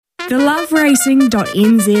The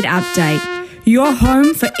LOVERACING.NZ update. Your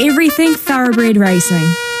home for everything thoroughbred racing.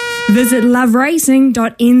 Visit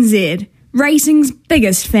LOVERACING.NZ. Racing's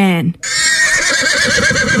biggest fan.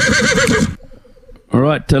 All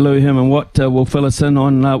right, Louis Herman-Watt will fill us in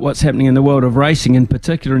on what's happening in the world of racing, in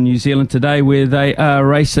particular in New Zealand today, where they are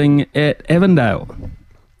racing at Avondale.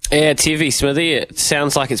 Yeah, it's heavy, Smithy. It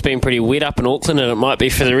sounds like it's been pretty wet up in Auckland, and it might be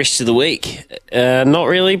for the rest of the week. Not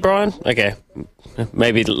really, Brian? Okay.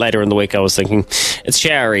 Maybe later in the week, I was thinking. It's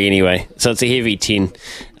showery anyway, so it's a heavy 10.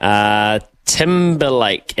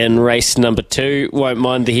 Timberlake in race number 2. Won't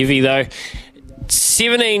mind the heavy, though.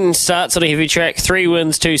 17 starts on a heavy track, 3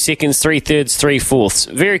 wins, 2 seconds, 3 thirds, 3 fourths.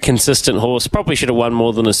 Very consistent horse. Probably should have won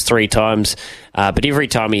more than his 3 times, but every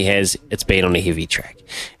time he has, it's been on a heavy track.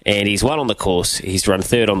 And he's won on the course. He's run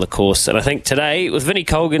 3rd on the course. And I think today, with Vinnie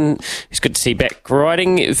Colgan, it's good to see back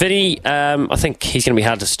riding. Vinnie, I think he's going to be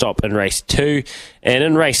hard to stop in race 2. And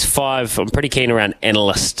in race 5, I'm pretty keen around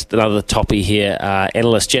Analyst, another toppy here.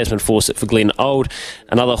 Analyst, Jasmine Fawcett for Glenn Old,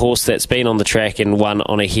 another horse that's been on the track and won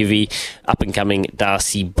on a heavy, up-and-coming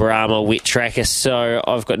Darcy Brahma wet tracker. So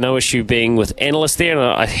I've got no issue being with Analyst there,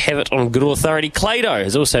 and I have it on good authority. Clado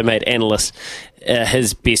has also made Analyst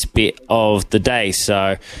his best bet of the day.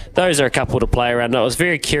 So those are a couple to play around. I was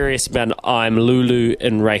very curious about I'm Lulu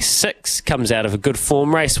in race 6. Comes out of a good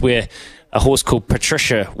form race where a horse called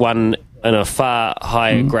Patricia won in a far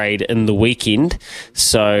higher grade in the weekend.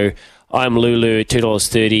 So I'm Lulu,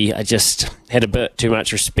 $2.30. I just had a bit too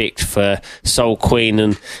much respect for Soul Queen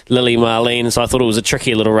and Lily Marlene, so I thought it was a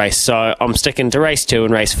tricky little race. So I'm sticking to race 2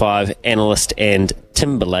 and race 5, Analyst and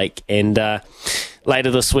Timberlake. And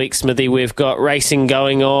later this week, Smithy, we've got racing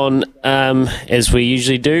going on, as we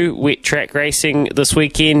usually do. Wet track racing this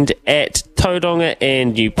weekend at Tauranga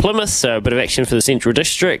and New Plymouth, so a bit of action for the Central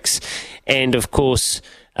Districts. And, of course,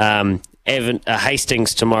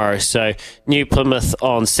 Hastings tomorrow. So New Plymouth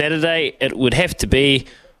on Saturday. It would have to be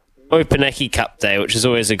Opanaki Cup Day, which is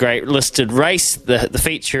always a great listed race. The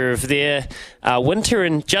feature of their winter,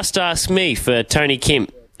 and Just Ask Me for Tony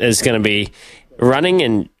Kemp is going to be running,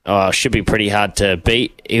 and should be pretty hard to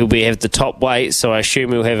beat. He'll have the top weight, so I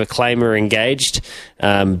assume he'll have a claimer engaged.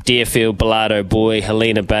 Deerfield, Bellardo Boy,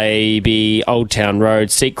 Helena Baby, Old Town Road,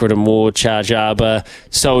 Secret and War, Charge Arbor,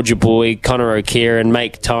 Soldier Boy, Connor O'Kieran,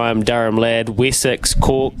 Make Time, Durham Lad, Wessex,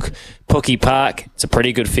 Cork, Pookie Park. It's a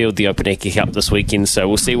pretty good field, the Opanaki Cup this weekend, so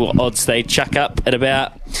we'll see what odds they chuck up at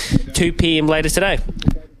about 2 p.m. later today.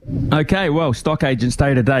 Okay, well, Stock Agents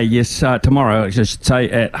Day today, yes, tomorrow, I should say,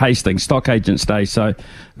 at Hastings, Stock Agents Day, so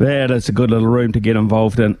that is a good little room to get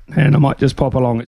involved in, and I might just pop along.